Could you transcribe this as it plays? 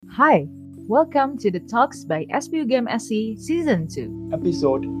Hi, welcome to the Talks by SPUGM SC Season 2.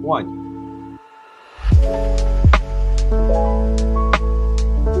 Episode 1.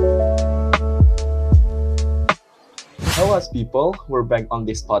 Hello, us people. We're back on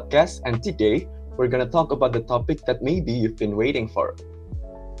this podcast, and today we're gonna talk about the topic that maybe you've been waiting for.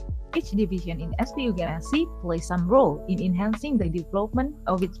 Each division in SPUGM SC plays some role in enhancing the development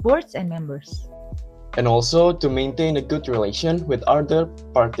of its boards and members. And also to maintain a good relation with other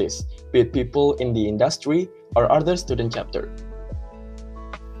parties, be it people in the industry or other student chapter.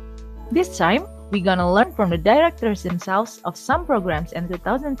 This time, we're gonna learn from the directors themselves of some programs in the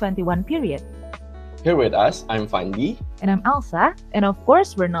 2021 period. Here with us, I'm Fandi. And I'm Elsa, and of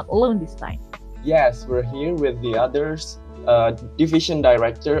course, we're not alone this time. Yes, we're here with the others, division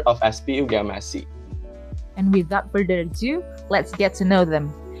director of SPUGM-SC. And without further ado, let's get to know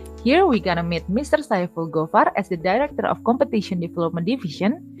them. Here we're gonna meet Mr. Saiful Gofar as the Director of Competition Development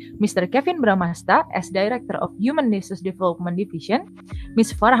Division, Mr. Kevin Bramasta as Director of Human Resource Development Division,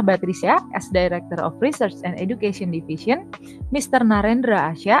 Ms. Farah Batrisya as Director of Research and Education Division, Mr.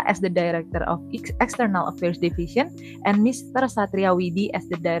 Narendra Asya as the Director of External Affairs Division, and Mr. Satria Widi as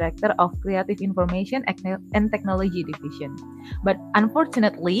the Director of Creative Information and Technology Division. But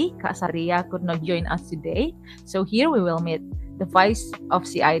unfortunately, Kak Satria could not join us today, so here we will meet the Vice of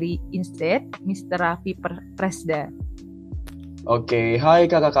CID instead, Mr. Raffi Presda. Oke, hai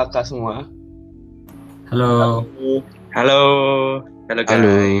kakak-kakak semua. Halo. Halo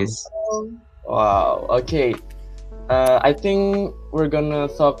guys. Wow, okay. I think we're gonna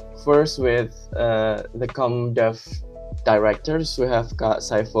talk first with the ComDev directors. We have Kak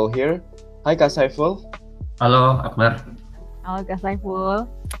Saiful here. Hi Kak Saiful. Halo Akbar. Halo Kak Saiful.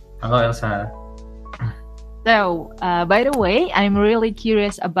 Halo Elsa. So, by the way, I'm really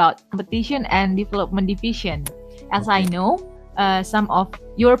curious about Competition and Development Division. As I know, some of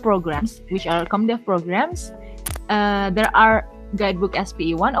your programs, which are ComDev programs, there are Guidebook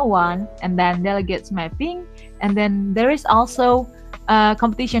SPE 101, and then Delegates Mapping, and then there is also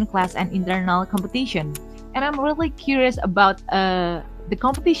Competition Class and Internal Competition. And I'm really curious about the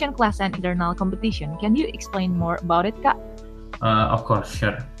Competition Class and Internal Competition. Can you explain more about it, Kak? Of course,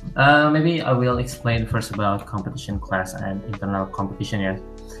 sure. Maybe I will explain first about competition class and internal competition.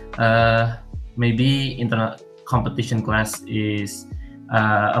 Maybe internal competition class is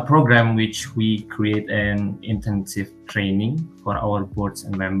a program which we create an intensive training for our boards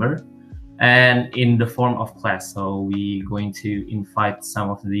and member, and in the form of class. So we going to invite some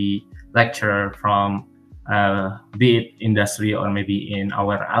of the lecturer from be it industry or maybe in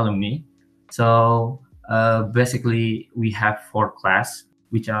our alumni. So basically, we have 4 classes,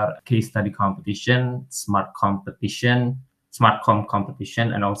 which are case study competition, smart competition, SmartCom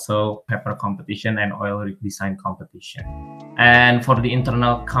competition, and also paper competition and oil rig design competition. And for the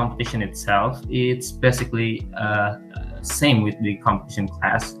internal competition itself, it's basically same with the competition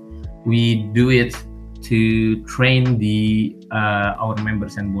class. We do it to train the our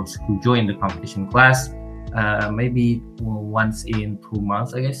members and boards who join the competition class. Maybe once in 2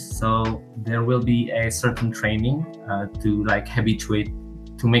 months, I guess. So there will be a certain training to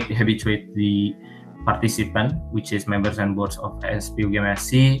make habituate the participant, which is members and boards of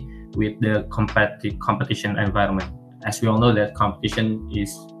SPUGM-SC, with the competition environment. As we all know, that competition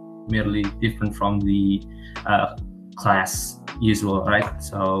is merely different from the class usual, right?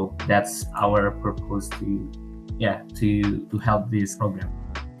 So that's our purpose to help this program.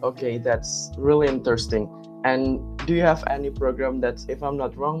 Okay, that's really interesting. And do you have any program that's, if I'm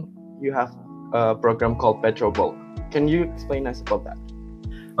not wrong, you have a program called Petrobol? Can you explain us about that?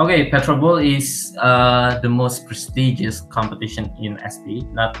 Okay, Petrobol is the most prestigious competition in SP,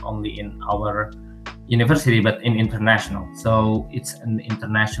 not only in our university but in international. So it's an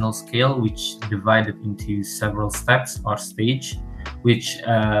international scale which divided into several steps or stage, which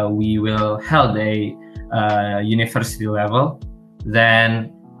we will held a university level.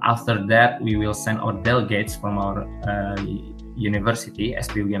 Then after that, we will send our delegates from our university,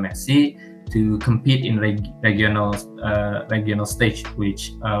 SPUGM-SC, to compete in regional stage,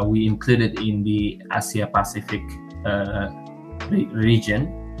 which we included in the Asia Pacific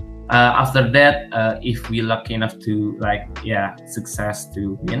region. After that, if we lucky enough to success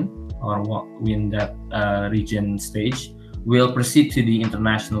to win that region stage, we'll proceed to the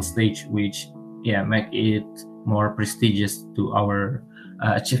international stage, which make it more prestigious to our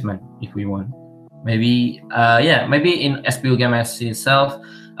achievement if we want. Maybe in SPUGM-SC itself,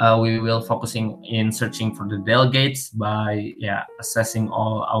 we will focusing in searching for the delegates by assessing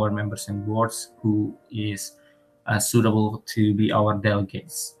all our members and boards who is suitable to be our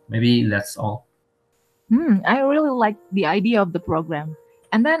delegates. Maybe that's all. I really like the idea of the program.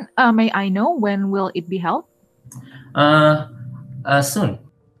 And then, may I know when will it be held? Uh, Soon,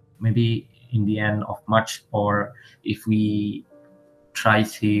 maybe in the end of March, or if we try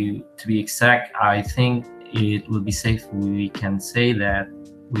to be exact, I think it will be safe. We can say that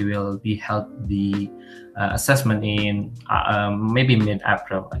we will be held the assessment in maybe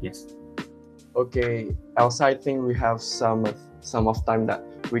mid-April, I guess. Okay, Elsa, I think we have some of time that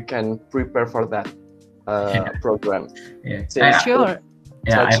we can prepare for that program. Yeah, Since Sure.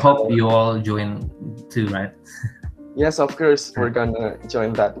 yeah. I such hope a- you all join too, right? Yes, of course, we're gonna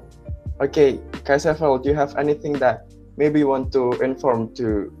join that. Okay, Kaisefel, do you have anything that maybe you want to inform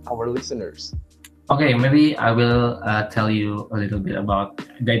to our listeners? Okay, maybe I will tell you a little bit about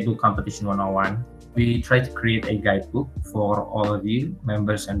Guidebook Competition 101. We try to create a guidebook for all of you,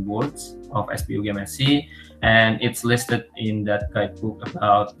 members and boards of SPUGMSC, and it's listed in that guidebook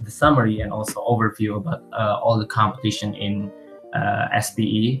about the summary and also overview about all the competition in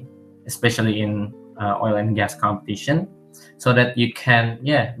SPE, especially in oil and gas competition, so that you can,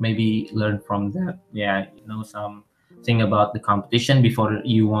 maybe learn from that, some thing about the competition before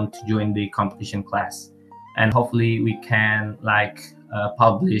you want to join the competition class. And hopefully we can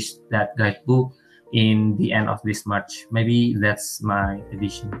publish that guidebook in the end of this March. Maybe that's my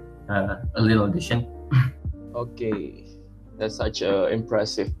addition, a little addition. Okay, that's such an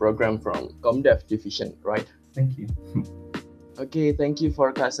impressive program from ComDev division, right? Thank you. Okay, thank you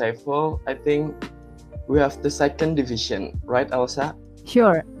for Kak Saiful. I think we have the second division, right, Elsa?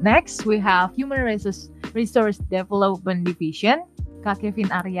 Sure. Next, we have Human Resource Development Division, Kak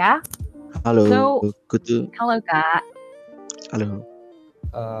Kevin Arya. Halo, So- good to Halo, Kak. halo.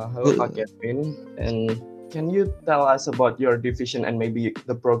 Hello, Kak Kevin. And can you tell us about your division and maybe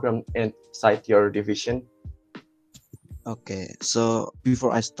the program inside your division? Okay, so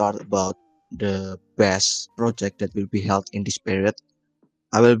before I start about the best project that will be held in this period,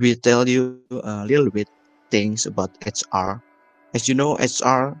 I will be tell you a little bit things about HR. As you know,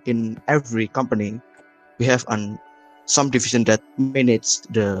 HR in every company, we have some division that manage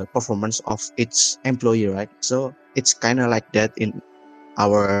the performance of its employee, right? So it's kind of like that in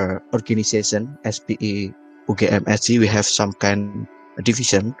our organization, SPE UGM SG. We have some kind of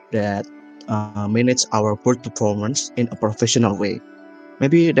division that manage our board performance in a professional way.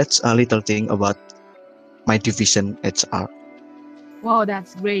 Maybe that's a little thing about my division HR. Wow,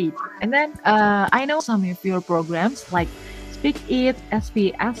 that's great. And then I know some of your programs like Speak It,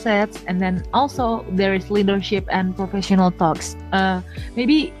 SP Assets, and then also there is leadership and professional talks.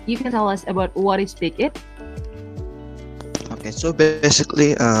 Maybe you can tell us about what is Speak It? Okay, so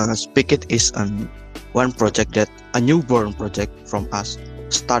basically, Speak It is one project that a newborn project from us,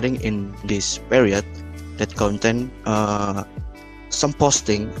 starting in this period, that contain some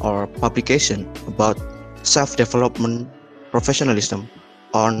posting or publication about self-development, professionalism,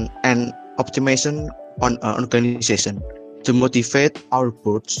 on and optimization on an organization to motivate our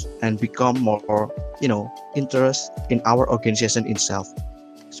boards and become more, interest in our organization itself.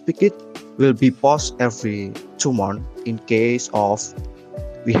 Speak It will be post every 2 months in case of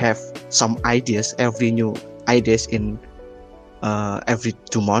we have some ideas, every new ideas in every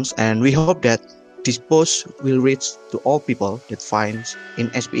 2 months, and we hope that this post will reach to all people that finds in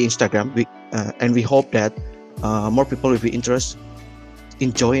SPE Instagram. And we hope that more people will be interested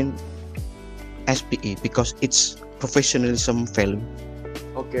in join SPE because it's professionalism value.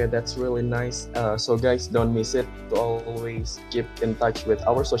 Okay, that's really nice. So guys, don't miss it to always keep in touch with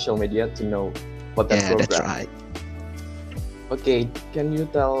our social media to know about that Yeah, program. that's right. Okay, can you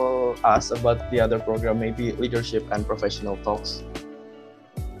tell us about the other program, maybe leadership and professional talks?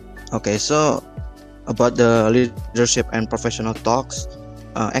 Okay, so about the leadership and professional talks,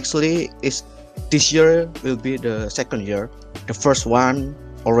 actually is this year will be the second year. The first one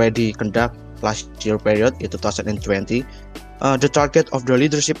already conduct last year period in 2020. The target of the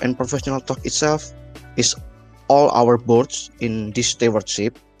leadership and professional talk itself is all our boards in this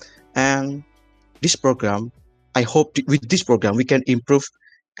stewardship, and this program, I hope with this program we can improve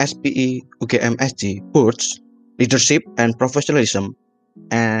SPE UGMSG boards leadership and professionalism,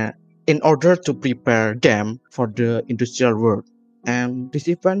 and in order to prepare them for the industrial world. And this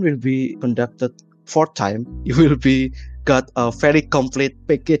event will be conducted 4 times. You will be got a very complete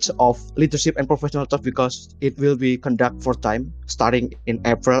package of leadership and professional talk because it will be conducted 4 times starting in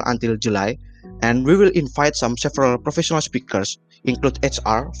April until July. And we will invite several professional speakers, include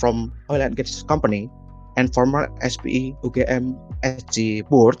HR from oil and gas company and former SPE UGM SG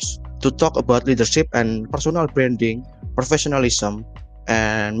boards, to talk about leadership and personal branding, professionalism,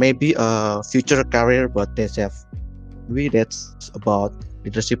 and maybe a future career but themselves. Maybe that's about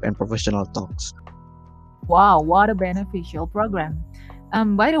leadership and professional talks. Wow, what a beneficial program.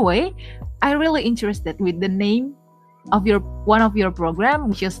 By the way, I really interested with the name of your one of your program,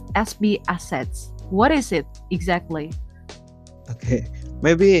 which is SB Assets. What is it exactly? Okay,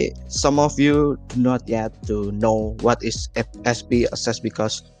 maybe some of you do not yet to know what is SB assess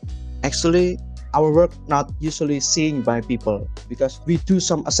because actually our work not usually seen by people because we do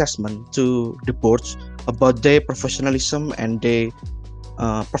some assessment to the boards about their professionalism and their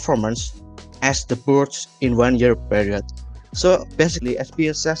performance as the boards in 1 year period. So basically,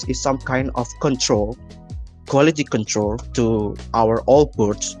 SPSS is some kind of control, quality control to our all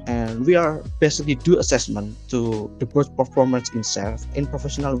boards, and we are basically do assessment to the board performance itself in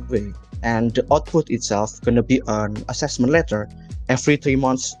professional way. And the output itself gonna be an assessment letter every 3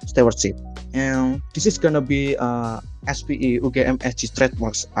 months stewardship. And this is gonna be SPE UGM SG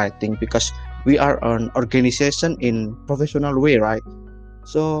trademarks, I think, because we are an organization in professional way, right?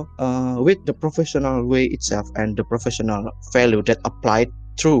 So with the professional way itself and the professional value that applied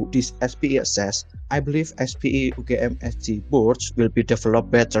through this SPE assess, I believe SPE UGM SG boards will be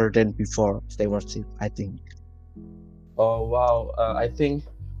developed better than before stewardship, I think. Oh wow! I think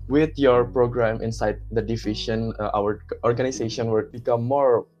with your program inside the division, our organization will become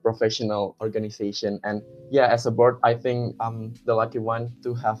more professional organization. And yeah, as a board, I think I'm the lucky one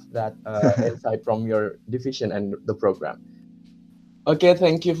to have that insight from your division and the program. Okay,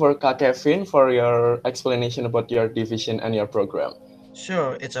 thank you for Kak Kevin for your explanation about your division and your program.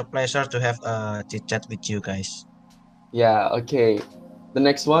 Sure, it's a pleasure to have a chit chat with you guys. Yeah, okay. The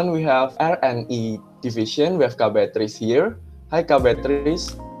next one we have R&E division. We have Kak Beatrice here. Hi Kak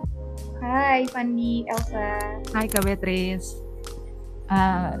Beatrice. Hi, Pandi, Elsa. Hi, Kak Beatrice.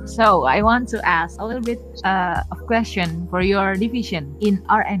 So I want to ask a little bit of question for your division in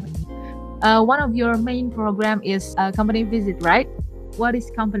R&E. One of your main program is company visit, right? What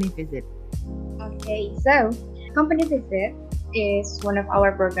is company visit? Okay, so company visit is one of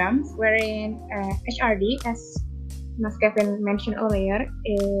our programs wherein HRD, as Mas Kevin mentioned earlier,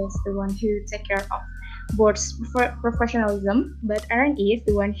 is the one who take care of board's professionalism, but R&E is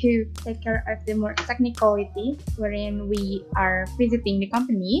the one who take care of the more technicality, wherein we are visiting the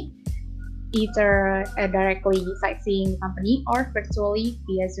company, either directly sightseeing the company or virtually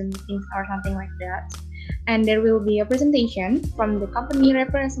via Zoom meetings or something like that. And there will be a presentation from the company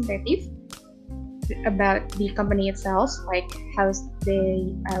representative about the company itself, like how's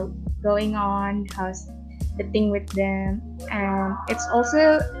they going on, how's the thing with them, and it's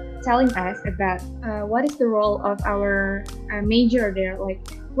also telling us about what is the role of our major there, like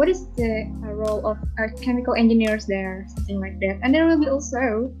what is the role of chemical engineers there, something like that. And there will be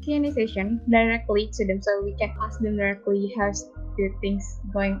also Q&A session directly to them, so we can ask them directly how's the things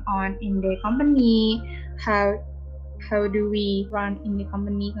going on in the company, how do we run in the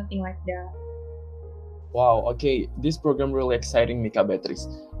company, something like that. Wow, okay. This program really exciting, Mika Beatrice.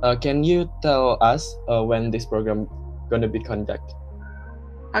 Can you tell us when this program gonna be conducted?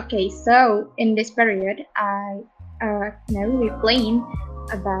 Okay, so in this period, now we plan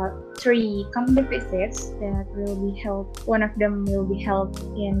about 3 company visits that will be held. One of them will be held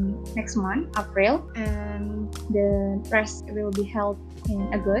in next month, April, and the rest will be held in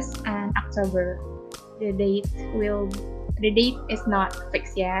August and October. The date is not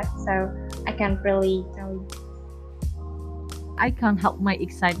fixed yet, so I can't really tell you. I can't help my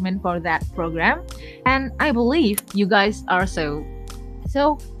excitement for that program, and I believe you guys are so.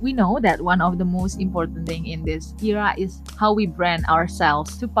 So we know that one of the most important thing in this era is how we brand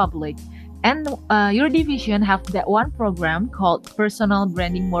ourselves to public. And your division have that one program called Personal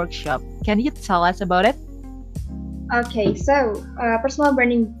Branding Workshop. Can you tell us about it? Okay, so Personal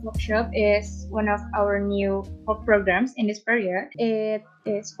Branding Workshop is one of our new programs in this period. It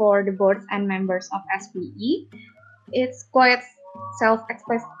is for the boards and members of SPE. It's quite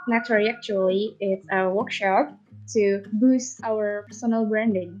self-explanatory actually. It's a workshop to boost our personal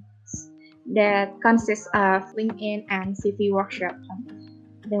branding that consists of LinkedIn and CV workshop,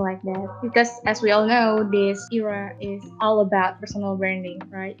 something like that. Because as we all know, this era is all about personal branding,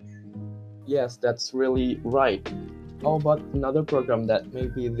 right? Yes, that's really right. How about another program that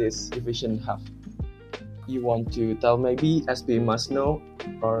maybe this division have? You want to tell maybe SPE Must Know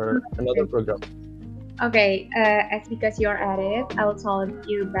or another program? Okay, as because you're at it, I'll tell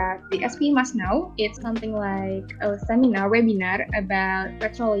you about the SPE Must Know. It's something like a seminar, webinar about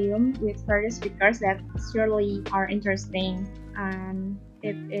petroleum with various speakers that surely are interesting, and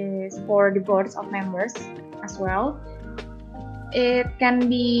it is for the boards of members as well. It can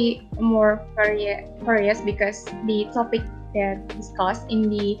be more various because the topic that discussed in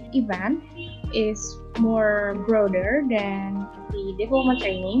the event is more broader than the development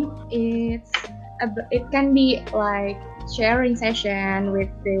training. It can be like sharing session with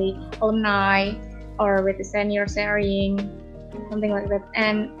the alumni or with the senior sharing, something like that.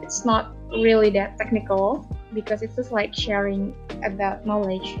 And it's not really that technical because it's just like sharing about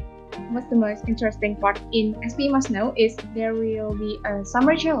knowledge. What's the most interesting part in SPE Must Know is there will be a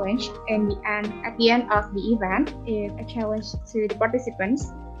summer challenge at the end of the event is a challenge to the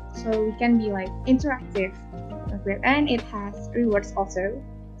participants. So we can be like interactive and it has rewards also.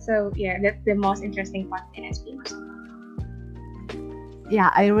 So yeah, that's the most interesting part in SPE Must Know. Yeah,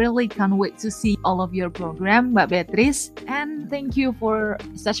 I really can't wait to see all of your program, Mbak Beatrice, and thank you for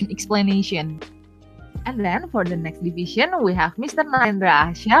such an explanation. And then for the next division, we have Mr. Narendra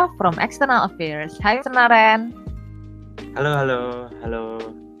Asha from External Affairs. Hi, Mr. Naren. Hello,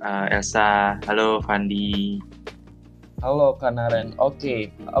 Elsa. Hello, Fandi. Hello, Kanaren.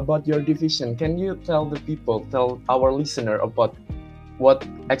 Okay, about your division, can you tell our listener about what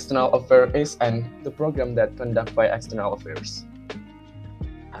External Affairs is and the program that conducted by External Affairs?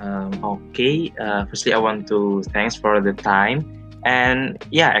 Firstly, I want to thanks for the time. And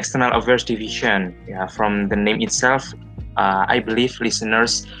yeah, External Affairs Division. Yeah, from the name itself, I believe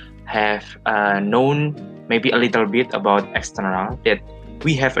listeners have known maybe a little bit about external, that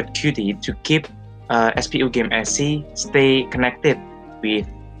we have a duty to keep SPE UGM SC stay connected with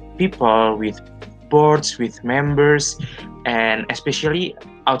people, with boards, with members, and especially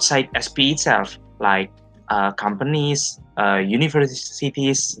outside SPE itself, like companies,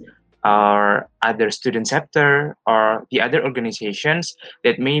 universities, or other student sector, or the other organizations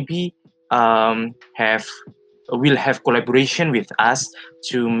that maybe will have collaboration with us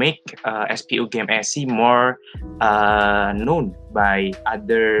to make SPE UGM SC more known by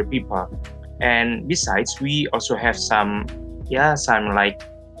other people. And besides, we also have some like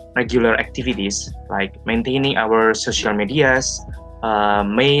regular activities like maintaining our social medias,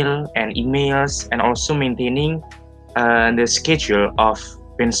 mail and emails, and also maintaining the schedule of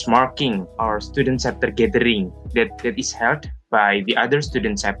benchmarking our student chapter gathering that is held by the other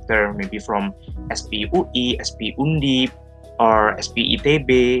student chapter, maybe from SPE UI, SPE Undip, or SPE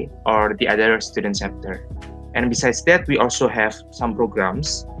ITB, or the other student chapter. And besides that, we also have some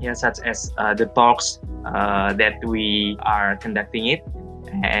programs, such as the talks that we are conducting it,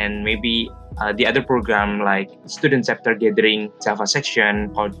 and maybe the other program like student chapter gathering Java section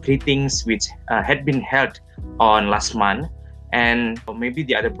called Greetings, which had been held on last month, and maybe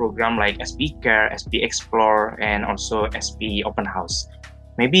the other program like SPE Care, SPE Explore, and also SPE Open House.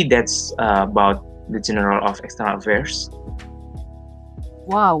 Maybe that's about the general of external affairs.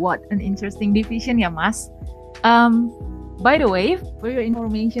 Wow, what an interesting division, ya, Mas. By the way, for your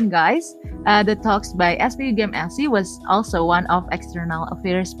information, guys, the talks by SPE UGM SC was also one of external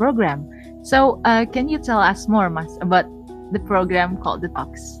affairs program. So, can you tell us more, Mas, about the program called the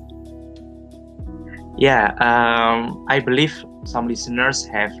talks? Yeah, I believe some listeners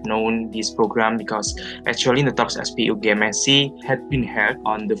have known this program because actually the talks SPE UGM SC had been held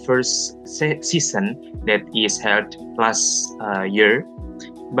on the first season that is held last year.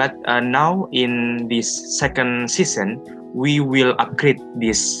 But now in this second season, we will upgrade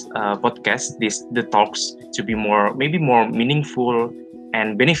this podcast, the talks, to be maybe more meaningful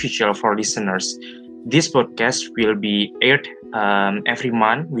and beneficial for listeners. This podcast will be aired every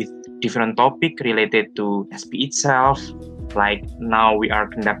month with different topic related to SPE itself, like now we are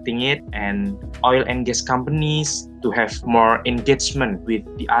conducting it, and oil and gas companies to have more engagement with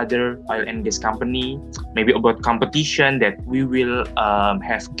the other oil and gas company, maybe about competition that we will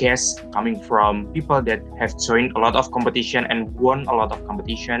have guests coming from people that have joined a lot of competition and won a lot of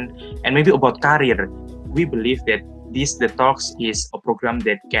competition, and maybe about career. We believe that the talks is a program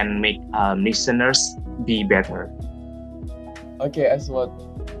that can make listeners be better. Okay, as what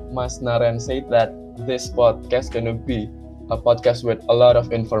Mas Naren said, that this podcast gonna be a podcast with a lot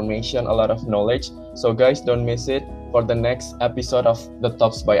of information, a lot of knowledge. So guys, don't miss it for the next episode of the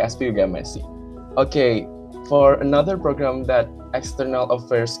Talks by SPE UGM SC. Okay, for another program that External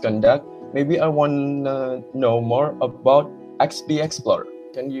Affairs conduct, maybe I want to know more about SPE Explore.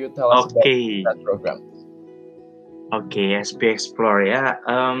 Can you tell us about that program? Okay, SPE Explore,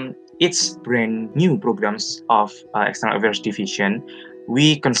 it's brand new programs of External Affairs Division.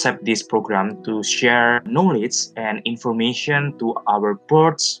 We concept this program to share knowledge and information to our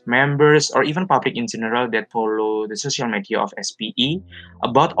boards, members, or even public in general that follow the social media of SPE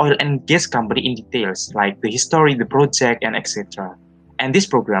about oil and gas company in details, like the history, the project, and etc. And these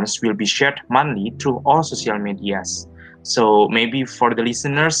programs will be shared monthly through all social medias. So maybe for the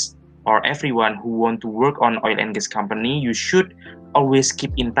listeners or everyone who want to work on oil and gas company, you should always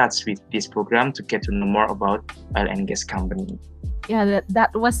keep in touch with this program to get to know more about oil and gas company. Yeah,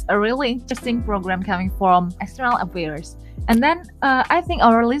 that was a really interesting program coming from external affairs. And then I think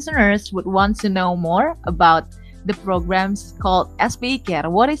our listeners would want to know more about the programs called SPE Care.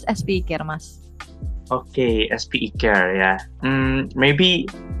 What is SPE Care, Mas? Okay, SPE Care, yeah. Maybe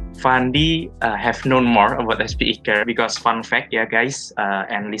Fandi have known more about SPE Care because fun fact, yeah, guys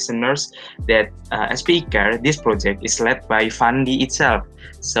and listeners, that SPE Care, this project is led by Fandi itself.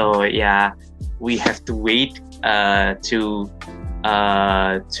 So yeah, we have to wait to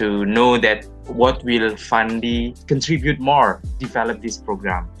know that what will Fandi contribute more develop this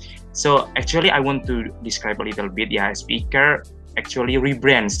program. So actually, I want to describe a little bit. Yeah, SPE Care actually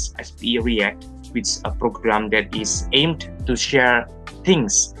rebrands SPE React, which is a program that is aimed to share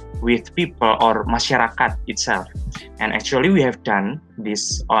things with people or masyarakat itself. And actually, we have done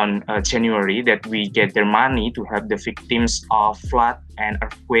this on January, that we gather money to help the victims of flood and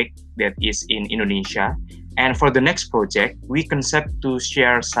earthquake that is in Indonesia. And for the next project, we concept to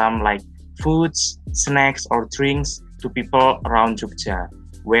share some like foods, snacks, or drinks to people around Jogja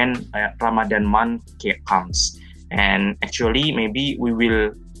when Ramadan month comes. And actually, maybe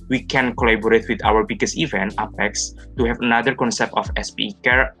we can collaborate with our biggest event, Apex, to have another concept of SPE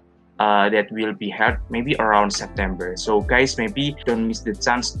Care that will be held maybe around September. So guys, maybe don't miss the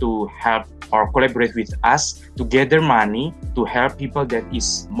chance to help or collaborate with us to gather money to help people that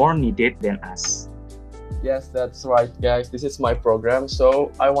is more needed than us. Yes, that's right, guys. This is my program.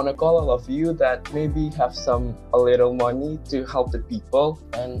 So I want to call all of you that maybe have a little money to help the people,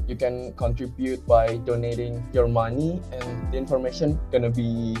 and you can contribute by donating your money, and the information gonna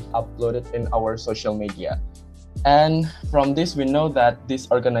be uploaded in our social media. And from this, we know that this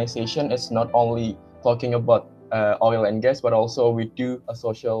organization is not only talking about oil and gas, but also we do a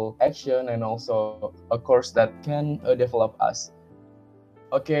social action and also a course that can develop us.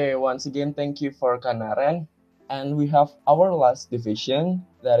 Okay, once again, thank you for Kanaren. And we have our last division,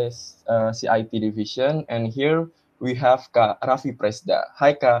 that is CIT division. And here we have Kak Raffi Presda.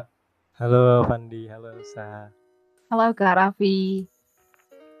 Hi, Kak. Halo Fandi, halo Sa. Hello, Kak Raffi.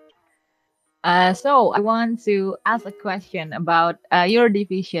 So I want to ask a question about your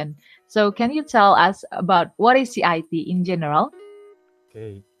division. So can you tell us about what is CIT in general?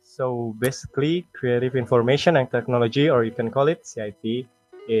 Okay, so basically Creative Information and Technology, or you can call it CIT,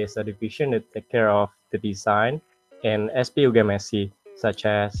 is a division that take care of the design and SPU GMSC, such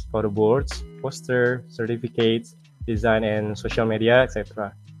as photo boards, poster, certificates, design and social media,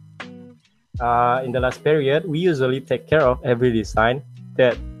 etc. In the last period, we usually take care of every design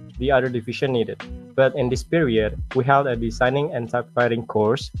that the other division needed. But in this period, we held a designing and typewriting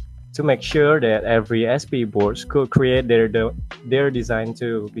course to make sure that every SPE boards could create their design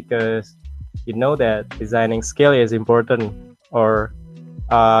too, because you know that designing skill is important, or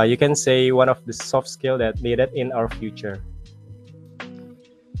you can say one of the soft skill that needed in our future.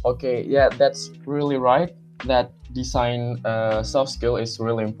 Okay, yeah, that's really right. That design soft skill is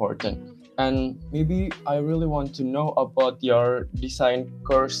really important. And maybe I really want to know about your design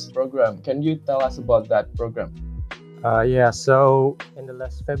course program. Can you tell us about that program? Yeah, so in the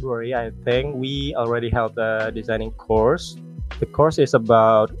last February, I think we already held a designing course. The course is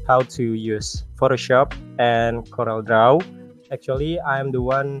about how to use Photoshop and CorelDRAW. Actually, I'm the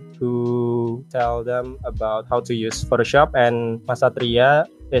one who tell them about how to use Photoshop, and Mas Satria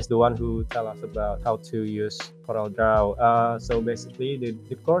is the one who tell us about how to use CorelDRAW. So basically,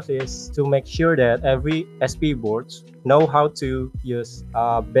 the course is to make sure that every SPE boards know how to use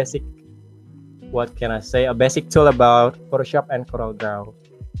basic, what can I say, a basic tool about Photoshop and CorelDRAW.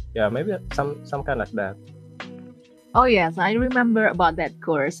 Yeah, maybe some kind like that. Oh yes, I remember about that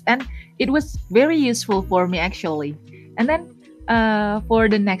course, and it was very useful for me actually. And then for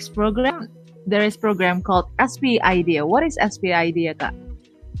the next program, there is program called SPE Idea. What is SPE Idea, Kak?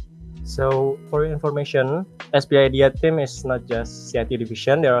 So for your information, SPE Idea team is not just CIT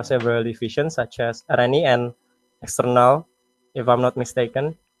division. There are several divisions such as R&E and external, if I'm not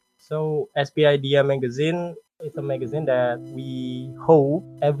mistaken. So SPE Idea magazine is a magazine that we hope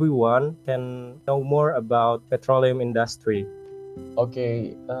everyone can know more about petroleum industry.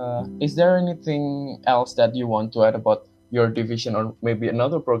 Okay, is there anything else that you want to add about your division, or maybe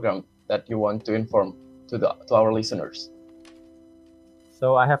another program that you want to inform to our listeners?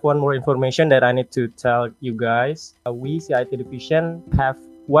 So I have one more information that I need to tell you guys. We CIT division have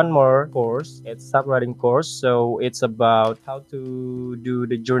one more course. It's subwriting course. So it's about how to do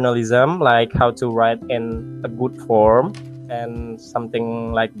the journalism, like how to write in a good form and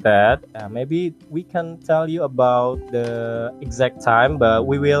something like that. Maybe we can tell you about the exact time, but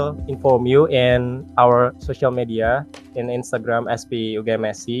we will inform you in our social media, in Instagram SPE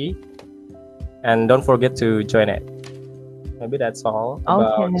UGMSC, and don't forget to join it. maybe that's all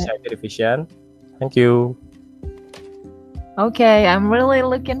about Okay. CIT division. Thank you. Okay, I'm really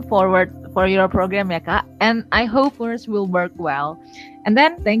looking forward for your program ya Kak, and I hope yours will work well. And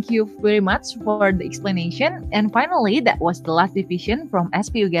then thank you very much for the explanation. And finally, that was the last division from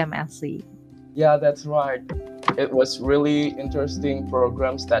SPUGM SC. Yeah, that's right. It was really interesting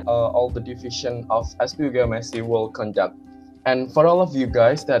programs that all the division of SPUGMSC will conduct. And for all of you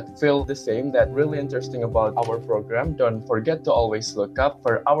guys that feel the same, that really interesting about our program, don't forget to always look up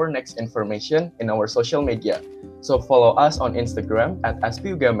for our next information in our social media. So follow us on Instagram at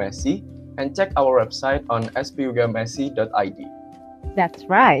SPUGMSC and check our website on spugmsc.id. That's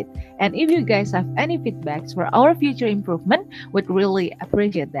right. And if you guys have any feedbacks for our future improvement, we'd really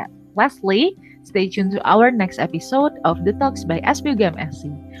appreciate that. Lastly, stay tuned to our next episode of The Talks by SPUGM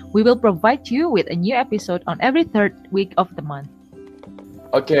SC. We will provide you with a new episode on every third week of the month.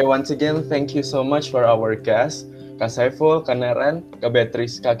 Okay, once again, thank you so much for our guests, Kak Saiful, Kak Naren, Kak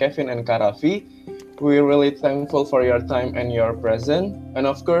Beatrice, Kak Kevin, and Kak Raffi. We're really thankful for your time and your presence. And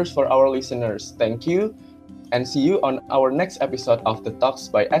of course, for our listeners, thank you. And see you on our next episode of The Talks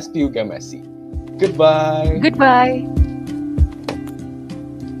by SPUGM SC. Goodbye. Goodbye.